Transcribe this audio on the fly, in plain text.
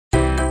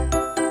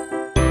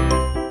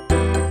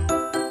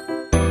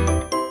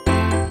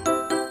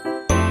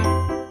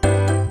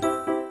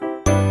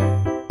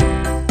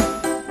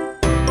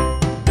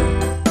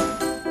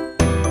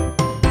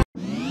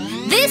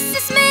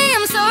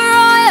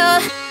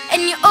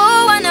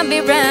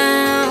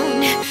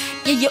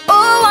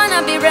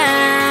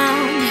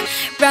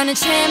crown a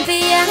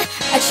champion,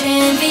 a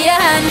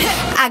champion.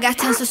 I got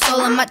tons of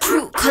soul on my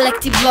true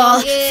collective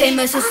ball.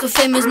 Famous, also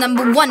famous,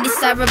 #1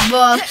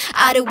 desirable.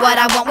 I do what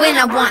I want, when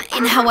I want,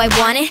 and how I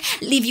want it.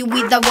 Leave you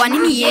with the one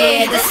in the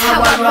air, that's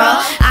how I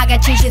roll. I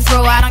got change to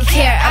throw, I don't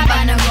care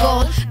about no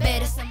gold.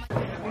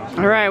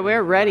 Alright,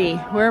 we're ready.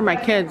 Where are my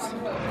kids?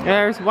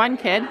 There's one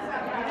kid.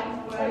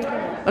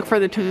 Look for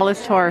the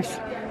tallest horse.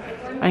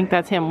 I think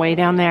that's him way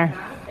down there.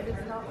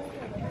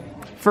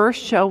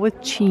 First show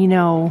with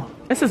Chino.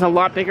 This is a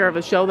lot bigger of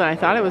a show than I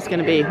thought it was going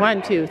to be.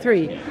 1, 2,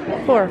 3,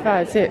 4,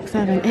 5, 6,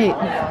 7, 8.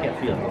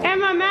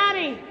 Emma,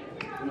 Maddie!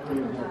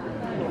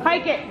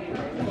 Hike it!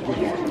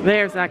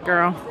 There's that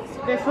girl.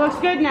 This looks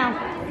good now.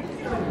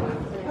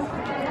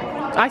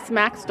 I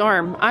smack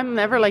Storm. I'm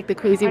never like the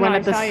queasy one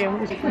at this.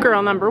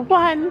 Girl number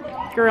 1,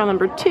 girl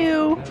number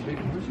 2.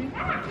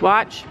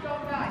 Watch.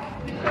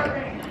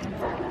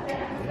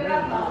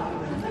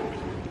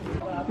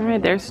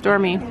 Alright, there's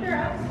Stormy.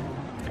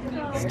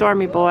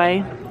 Stormy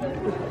boy.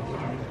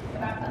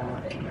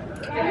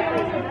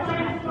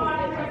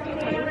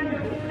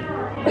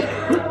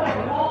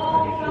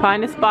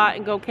 Find a spot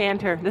and go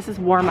canter. This is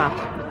warm up.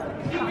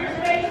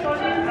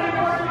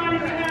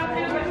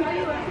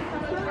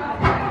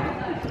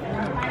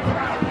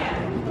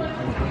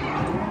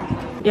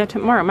 Yeah,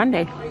 tomorrow,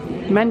 Monday.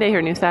 Monday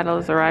her new saddle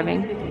is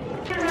arriving.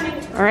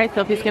 Alright,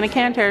 Sophie's gonna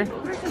canter.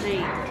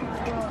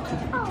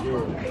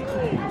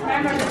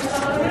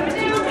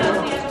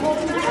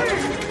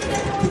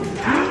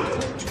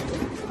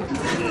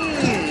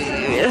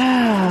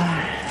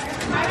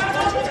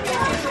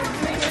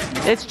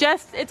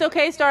 It's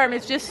okay, Storm.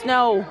 It's just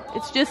snow.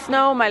 It's just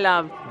snow, my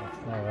love.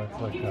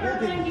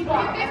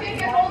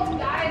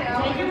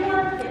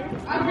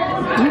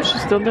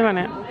 She's still doing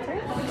it.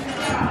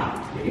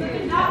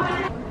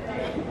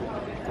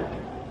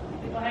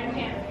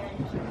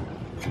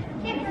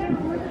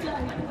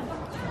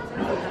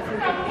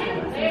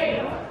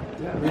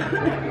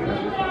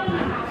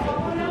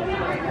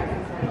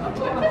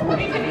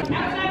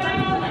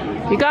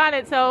 You got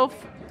it, Soph.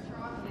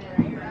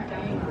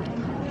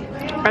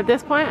 At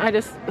this point, I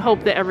just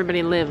hope that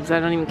everybody lives.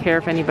 I don't even care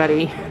if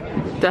anybody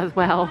does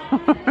well.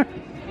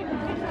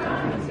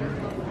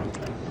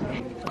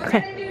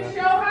 Okay. Do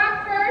show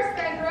hop first,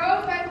 then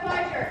drove, then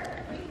pleasure.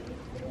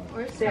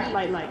 Sit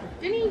light.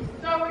 Denise.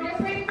 So we're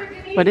just waiting for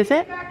Denise What is to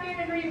it? get back in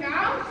and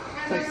remount.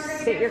 So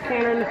sit your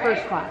canter in the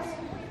first class.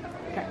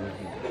 Okay.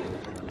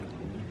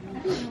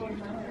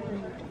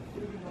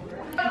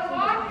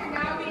 Walk, you're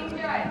now being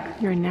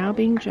judged. You're now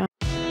being judged.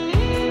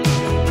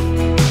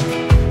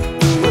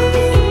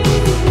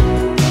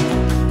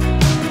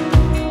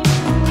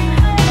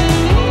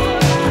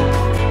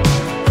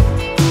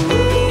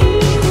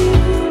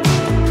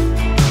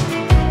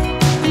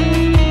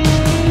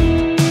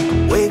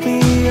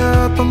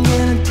 I'm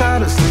getting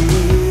tired of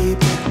sleeping.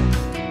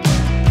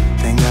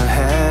 Think I've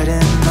had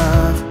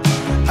enough.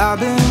 I've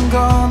been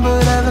gone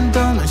but haven't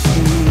done much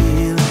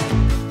healing.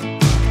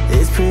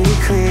 It's pretty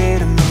clear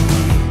to me.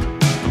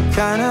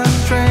 Kinda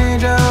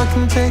strange how I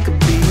can take a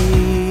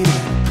beating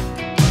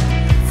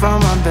from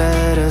my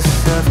better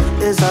self.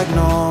 It's like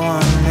no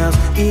one else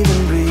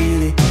even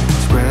really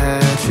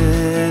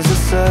scratches the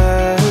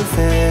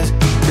surface.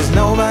 Cause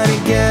nobody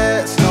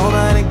gets me.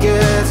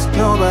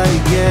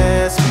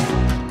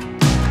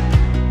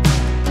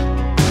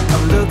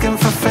 Looking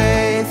for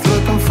faith,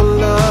 looking for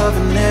love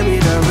in every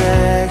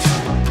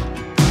direction.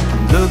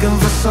 I'm looking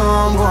for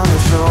someone to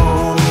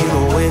show me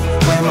the way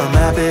when my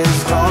map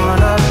is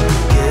torn up.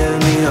 Give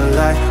me a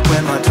light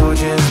when my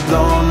torch is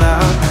blown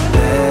out.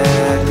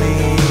 Let me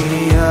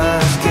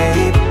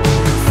escape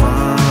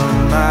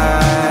from my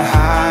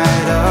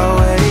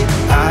hideaway.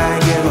 I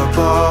give up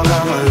all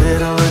of my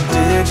little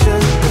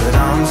addictions, but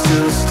I'm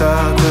still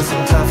stuck with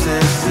some tough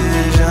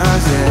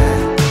decisions, yeah.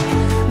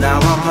 Now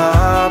I'm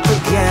up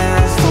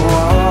against the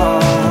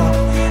wall,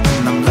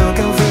 and I'm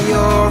looking for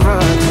your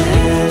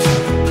attention.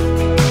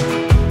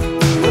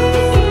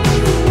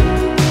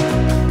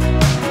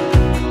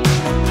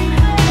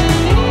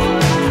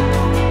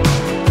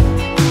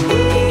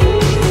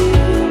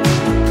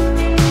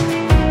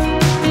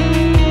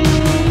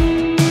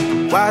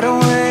 Wide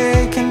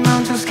awake and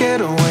I'm just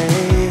scared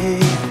away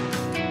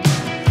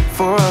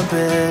for a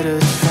better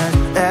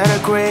chance at a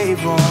great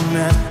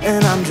romance,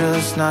 and I'm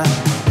just not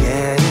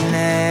getting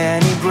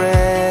any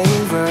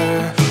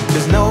braver.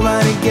 Cause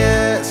nobody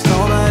gets me.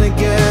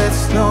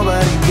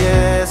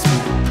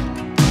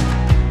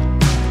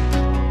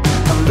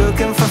 I'm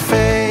looking for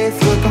faith,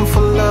 looking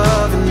for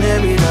love in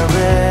every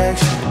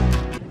direction.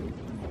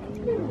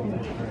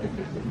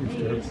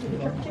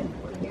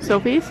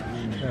 Sophie's?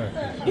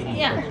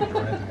 Yeah.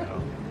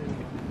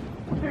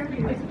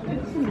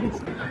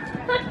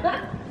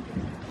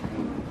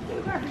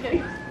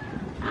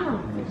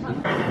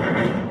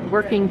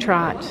 Working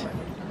trot.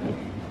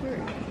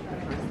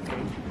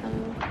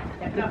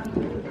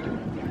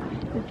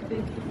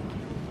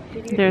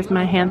 There's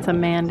my handsome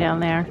man down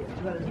there.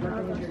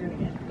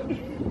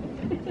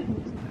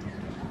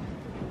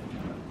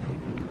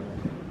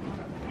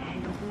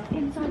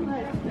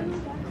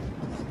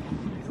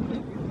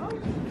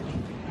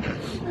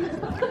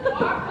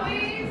 Walk,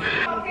 please.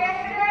 Okay,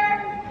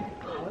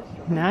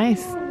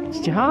 Nice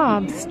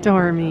job,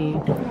 Stormy.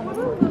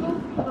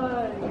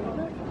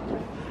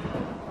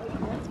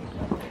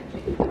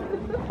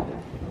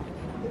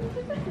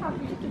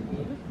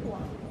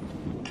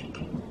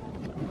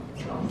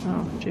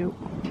 Oh, shoot.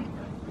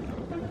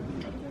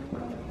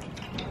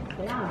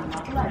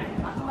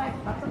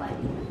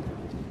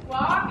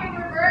 walk in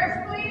reverse,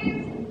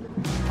 please.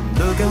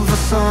 Looking for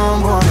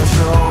someone to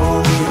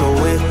show me the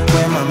way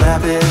when my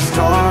map is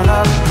torn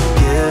up.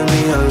 Give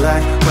me a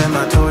light when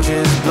my torch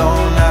is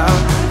blown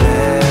out.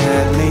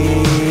 Let me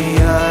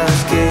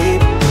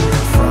escape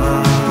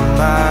from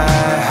my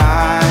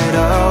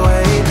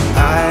hideaway.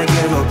 I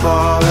give up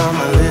all of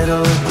my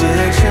little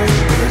addictions,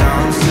 but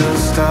I'm still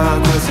stuck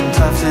with some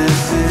tough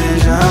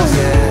decisions,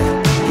 yeah.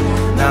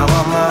 Now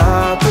I'm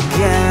up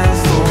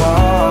against the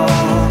wall,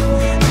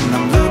 and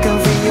I'm looking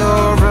for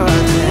your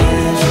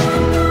attention.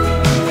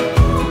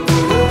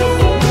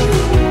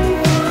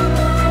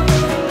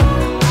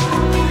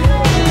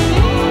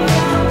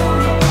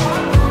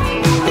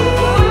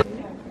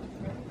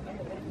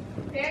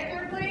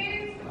 Panther,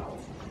 please.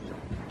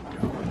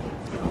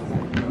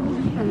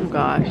 Oh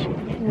gosh.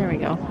 There we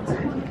go.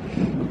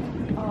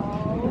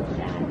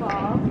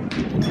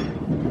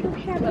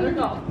 Let her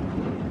go.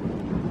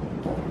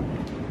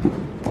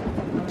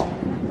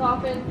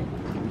 Soften.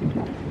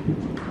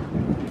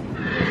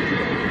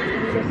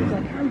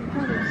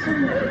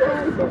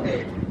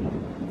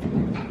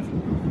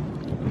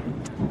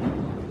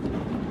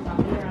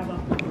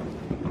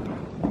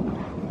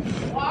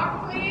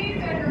 Walk, please,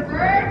 and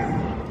reverse.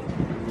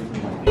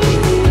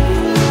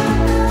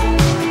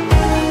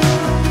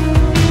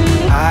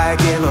 I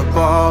give up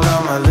all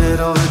of my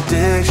little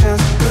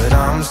addictions, but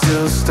I'm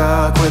still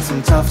stuck with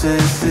some tough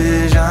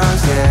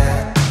decisions,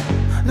 yeah.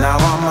 Now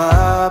I'm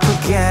up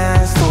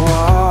against the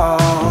wall,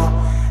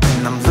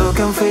 and I'm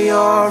looking for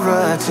your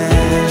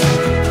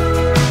attention.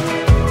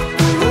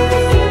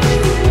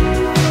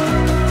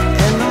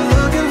 And I'm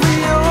looking for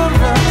your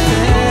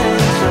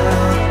attention.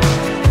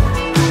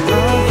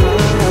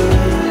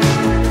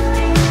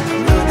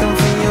 I'm looking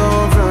for your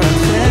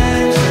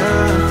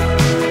attention.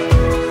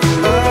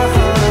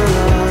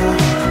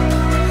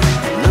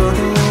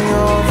 Looking for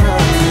your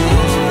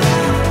attention.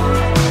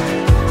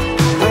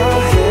 Oh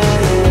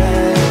yeah,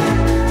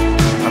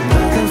 I'm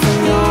looking for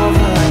your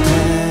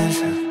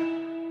attention.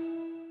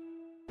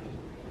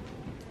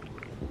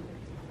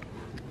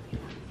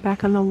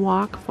 Back on the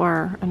walk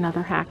for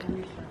another hack.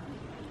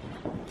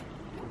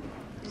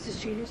 Is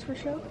this Genius for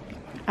show?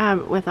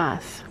 With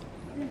us.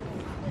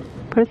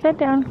 Put his head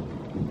down.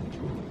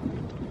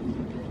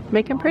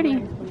 Make him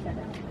pretty.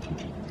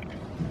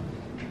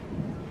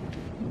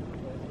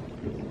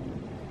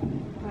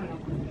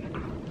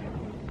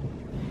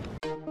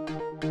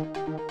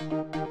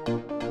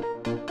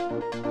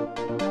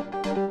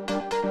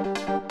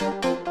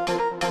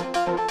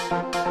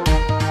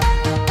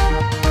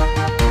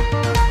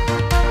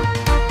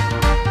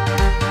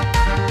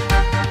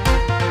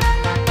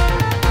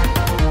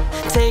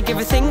 Take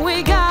everything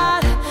we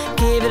got,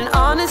 give it an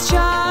honest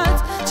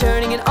shot,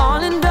 turning it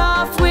on and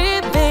off,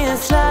 we've been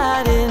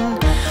sliding,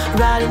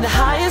 riding the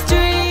highest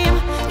dream,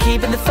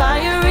 keeping the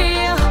fire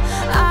real.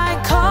 I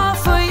call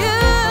for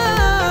you.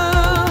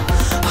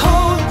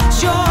 Hold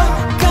your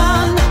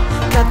gun,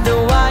 cut the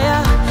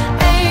wire,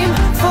 aim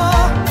for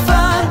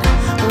fun,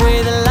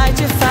 with a light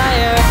to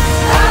fire.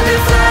 I've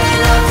been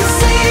flying up the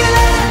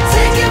ceiling,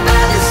 taken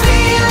by this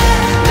feeling,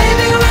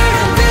 maybe we're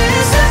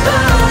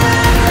invincible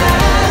at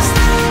last.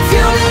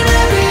 Fueling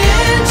every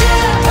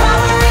engine,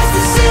 power is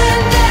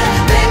descending,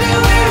 maybe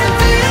we're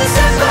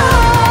invincible.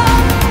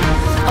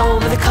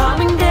 Over the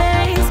coming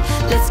days,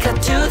 let's cut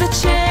to the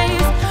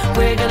chase.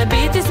 We're gonna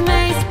beat this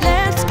maze,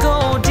 let's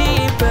go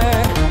deeper.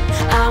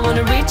 I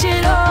wanna reach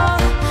it all,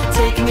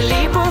 taking a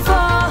leap or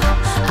fall,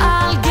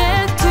 I'll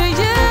get to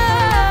you.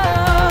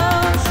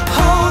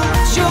 Hold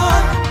your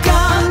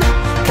gun,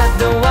 cut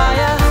the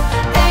wire,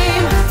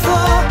 aim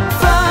for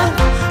fun,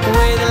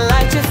 with a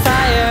light to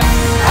fire.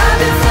 I've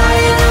been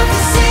flying up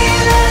the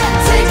ceiling,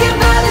 taken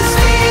by this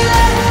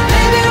feeling,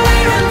 maybe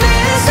we're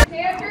invincible.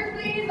 Panther,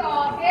 please.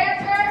 All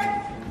Panther.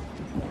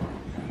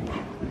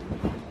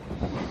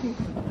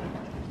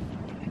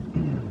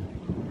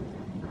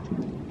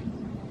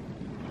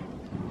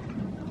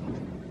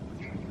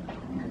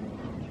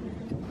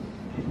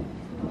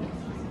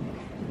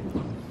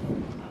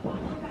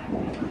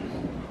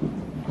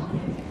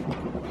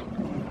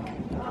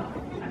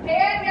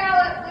 Hand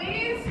gallop,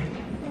 please.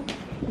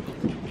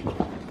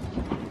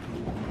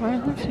 Why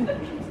is she?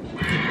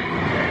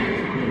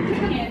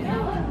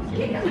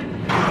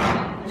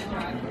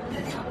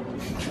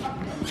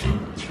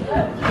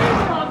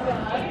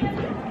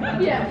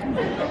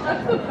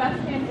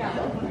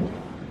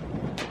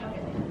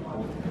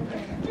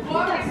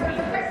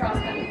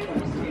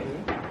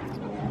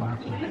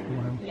 Walk in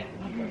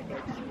reverse,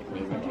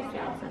 please.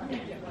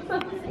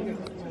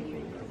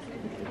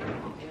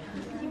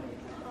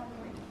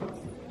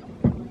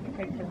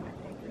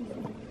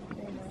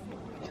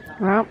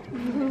 Well,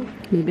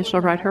 maybe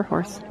she'll ride her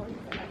horse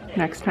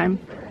next time.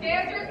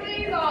 Dancer,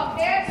 please, all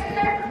dancer.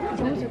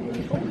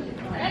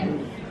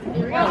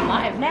 Here we go,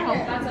 live now.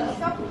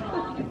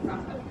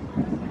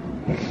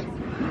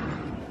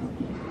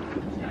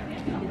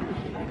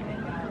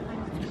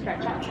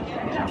 Stretch up,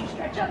 stretch up,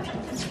 stretch up.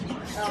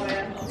 Oh,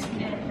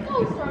 man.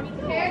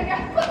 Hand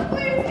out,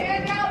 please,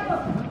 hand out.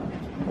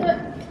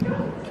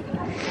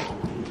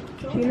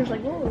 Gina's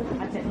like, whoa.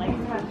 That's it,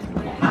 like that.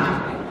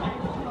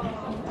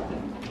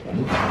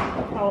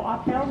 Oh,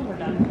 off tails, we're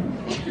done.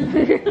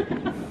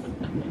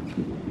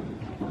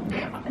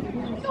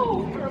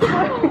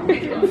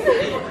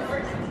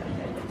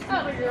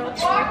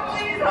 Walk,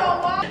 please,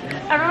 all walk.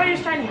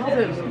 Everybody's trying to help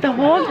him. The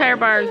whole entire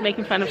bar is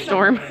making fun of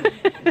Storm.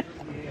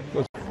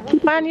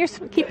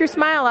 Keep your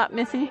smile up,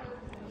 Missy.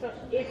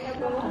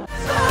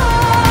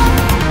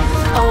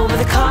 Over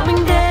the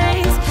coming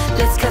days,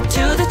 let's cut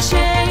to the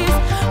chase.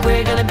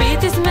 We're gonna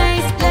beat this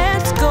maze,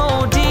 let's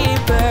go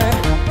deeper.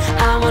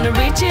 I wanna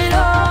reach it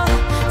all,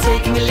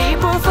 taking a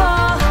leap or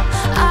fall.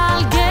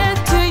 I'll get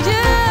to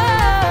you.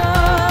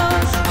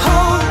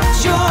 Hold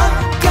your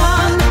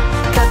gun,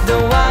 cut the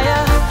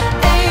wire,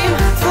 aim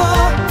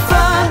for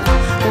fun.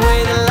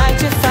 With a light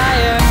to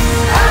fire,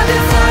 I've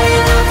been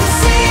flying up the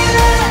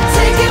ceiling,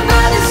 taken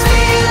by this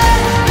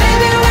feeling.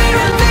 Maybe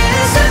we're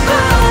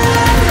invincible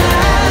at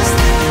last.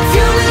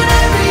 Fueling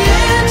every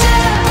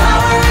engine,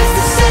 power is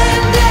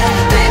descending.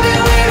 Maybe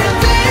we're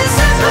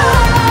invincible.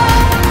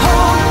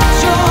 Hold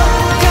your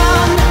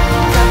gun,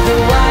 cut the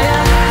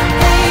wire,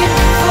 aim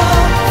for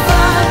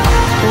fun.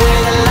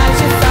 With a light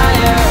to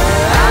fire,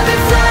 I've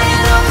been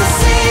flying up the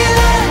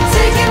ceiling,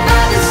 taken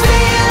by this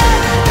feeling.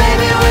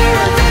 Maybe we're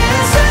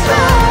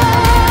invincible.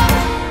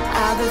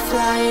 I've been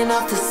flying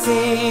off the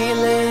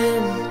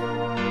ceiling,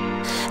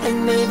 and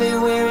maybe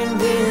we're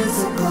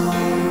invincible.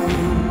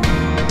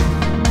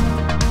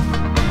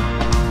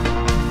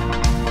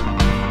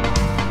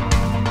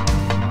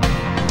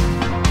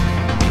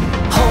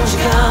 Hold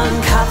your gun,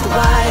 cut the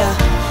wire,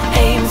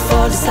 aim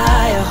for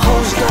desire.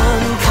 Hold your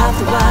gun, cut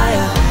the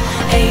wire,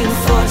 aim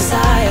for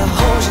desire.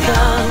 Hold your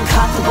gun,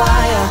 cut the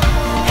wire,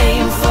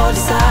 aim for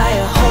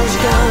desire. Hold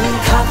your gun,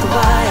 cut the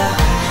wire,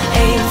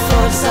 aim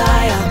for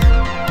desire.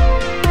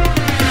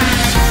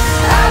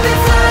 I've been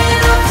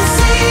flying up the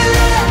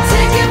ceiling,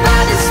 taken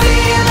by this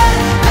feeling.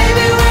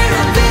 Maybe we're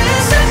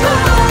invincible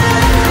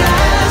at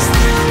last.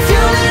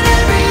 Fueling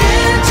every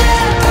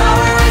engine,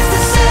 power is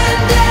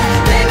descending.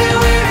 Maybe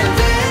we're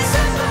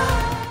invincible.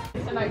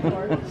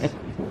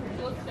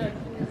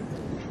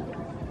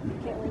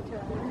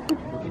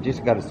 You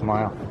just gotta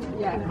smile.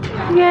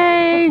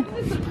 Yay!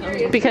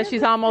 Because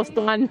she's almost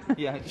done.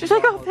 Yeah, She's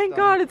like, oh, thank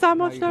God, it's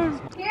almost done.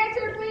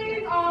 Dancer,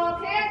 please, all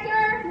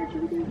dancer.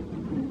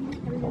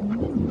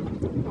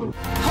 Hold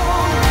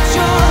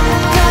your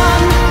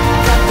gun,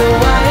 cut the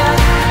wire,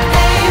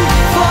 aim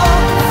for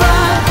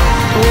fun.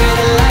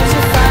 With a light to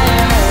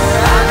fire,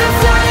 I've been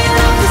flying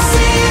up the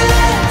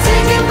ceiling,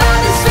 taken by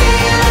this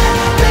feeling.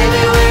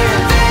 Maybe we're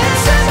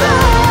invincible.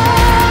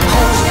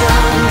 Hold your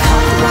gun,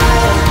 cut the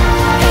wire,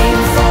 aim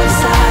for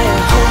desire.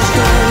 Hold your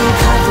gun,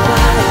 cut the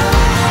wire,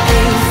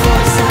 aim for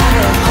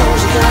desire. Hold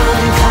your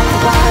gun, cut the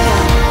wire,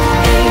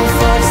 aim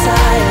for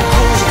desire.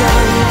 Hold your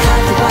gun,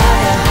 cut the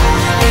wire,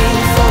 aim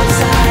for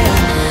desire.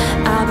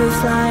 I've been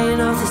flying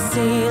off the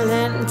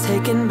ceiling,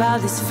 taken by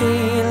this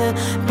feeling.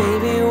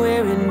 Baby,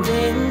 we're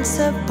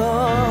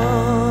invincible.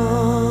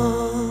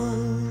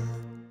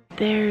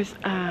 There's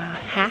a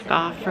hack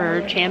off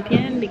for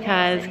champion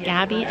because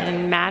Gabby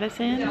and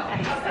Madison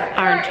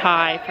are in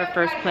tie for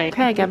first place.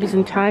 Okay, Gabby's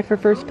in tie for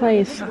first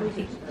place.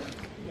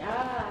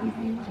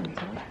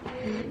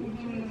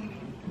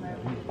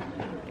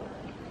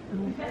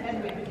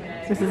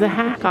 This is a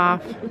hack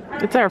off.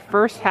 It's our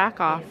first hack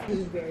off.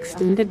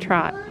 Extended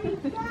trot.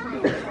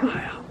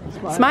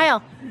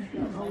 Smile.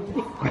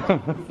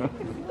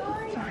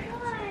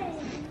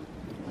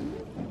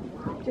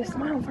 Just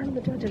smile in front of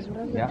the judges.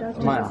 Whatever Yeah, the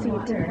judges smile. see,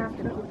 it's gonna have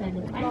to open.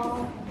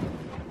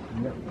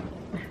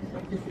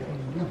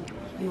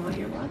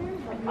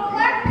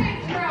 Collecting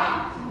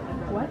drop.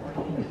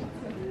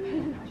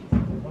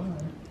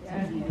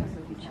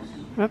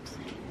 Whoops.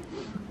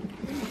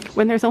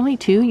 When there's only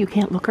two, you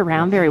can't look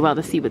around very well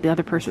to see what the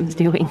other person's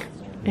doing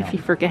if you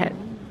forget.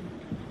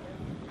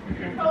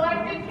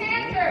 Collecting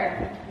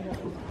cancer.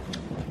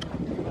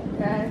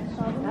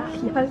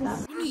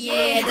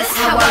 Yeah, that's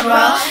how I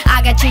roll.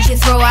 I got change to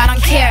throw, I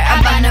don't care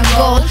about no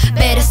gold.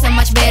 Better, so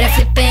much better,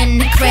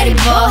 flipping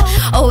incredible.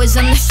 Always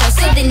on the show,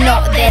 so they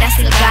know that I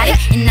still got it.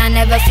 And I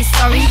never feel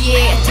sorry,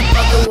 yeah, top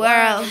of the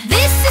world.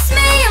 This is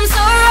me, I'm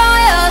so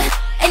royal.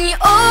 And you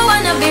all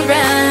wanna be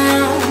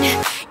round.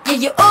 Yeah,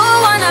 you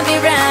all wanna be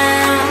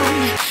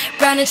round.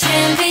 Round a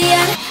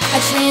champion, a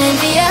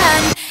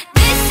champion.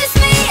 This is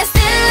me, I'm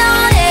still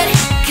on it.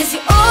 Cause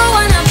you all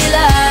wanna be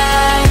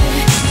loved.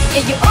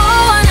 Yeah, you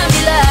all wanna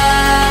be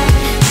loved.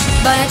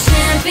 But a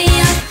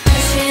champion,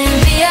 a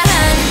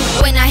champion.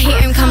 When I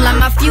hear him come like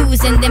my fuse,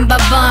 lose and then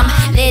ba-bum.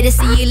 Later,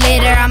 see you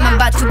later, I'm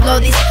about to blow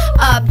this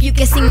up. You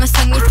can sing my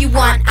song if you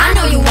want, I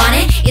know you want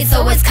it. It's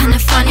always kinda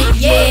funny,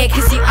 yeah,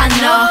 cause I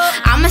know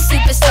I'm a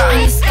superstar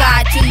in the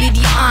sky to lead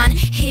you on.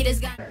 Haters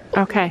got...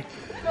 Okay.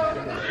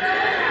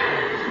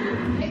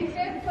 In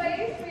 5th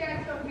place, we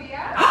have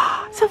Sophia.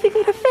 Sophie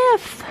got a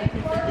 5th.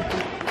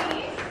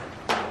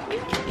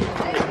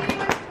 Lindsay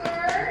was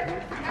 3rd.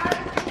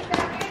 Madison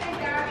 2nd, and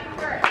Gabby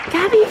 1st.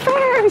 Gabby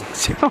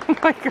first. Oh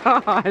my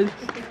gosh.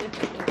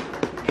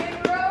 In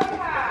row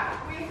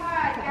half, we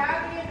had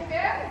Gabby in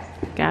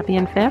 5th. Gabby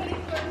in 5th.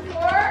 Denise was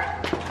 4th.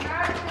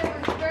 Madison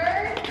was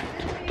 3rd.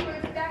 Lindsay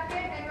was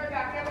 2nd, and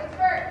Rebecca was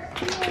 1st.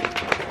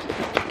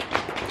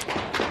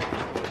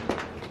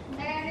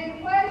 And in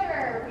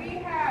pleasure, we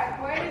had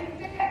Gwen in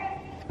 5th.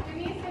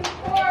 Denise in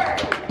 4th.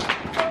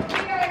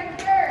 Sophia in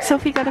 3rd.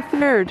 Sophie got a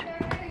 3rd.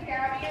 And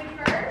Gabby in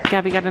 1st.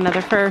 Gabby got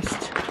another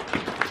 1st.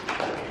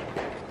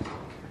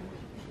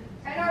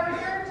 And our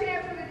reserve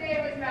champ for the day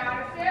was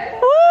Madison.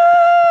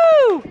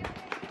 Woo!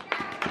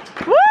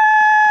 Woo!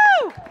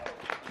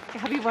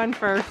 Gabby won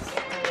 1st.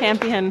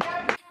 Champion.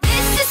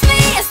 This is me,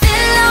 I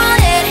still on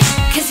it,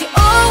 cause you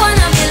all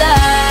wanna be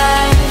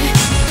loved.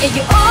 Yeah,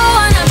 you all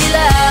wanna be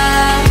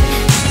loved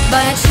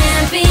by a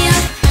champion,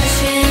 a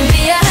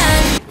champion.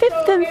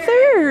 5th and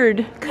 3rd.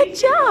 Good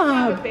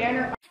job.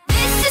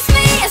 This is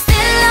me, I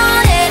still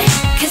on it,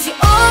 cause you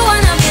all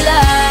wanna be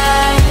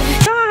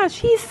loved. Gosh,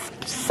 he's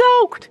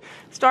soaked.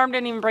 Storm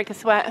didn't even break a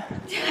sweat.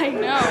 I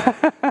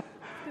know.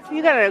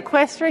 You got an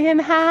equestrian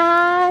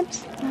hat.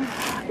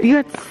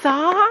 You got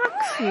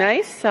socks.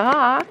 Nice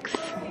socks.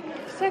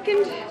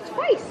 Second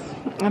twice.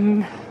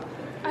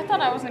 I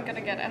thought I wasn't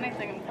gonna get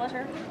anything in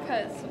pleasure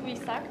because we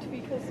sucked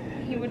because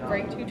he would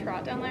break 2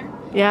 trot down there.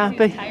 Yeah, He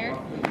was but tired.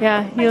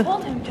 yeah, I you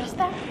told him just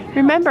that.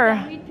 remember.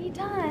 Then we'd be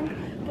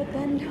done, but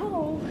then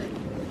no.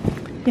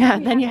 Yeah,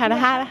 then you had to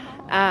have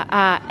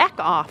eck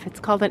off. It's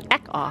called an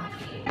eck off.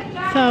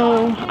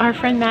 So our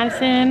friend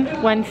Madison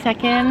won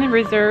 2nd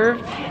reserve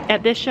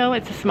at this show.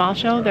 It's a small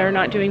show. They're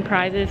not doing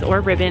prizes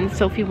or ribbons.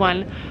 Sophie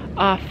won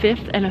a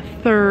 5th and a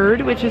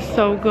 3rd, which is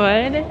so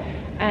good.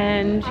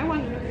 And I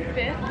won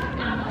 5th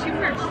and 2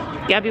 firsts.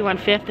 Gabby won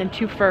 5th and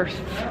 2 firsts.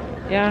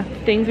 Yeah,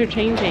 things are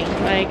changing.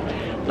 Like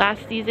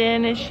last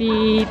season,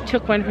 she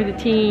took one for the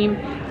team,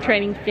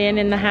 training Finn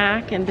in the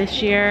hack, and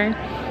this year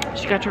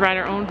she got to ride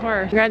her own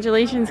horse.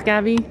 Congratulations,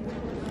 Gabby.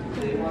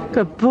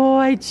 Good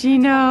boy,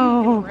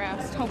 Gino.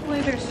 Rest.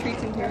 Hopefully there's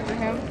treats in here for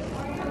him.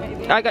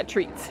 Maybe. I got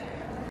treats.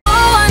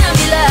 All wanna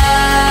be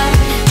loved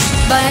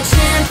by a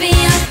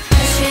champion,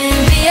 a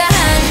champion.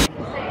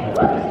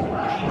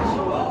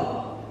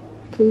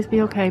 Please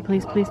be okay.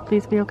 Please, please,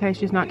 please be okay.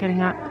 She's not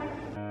getting up.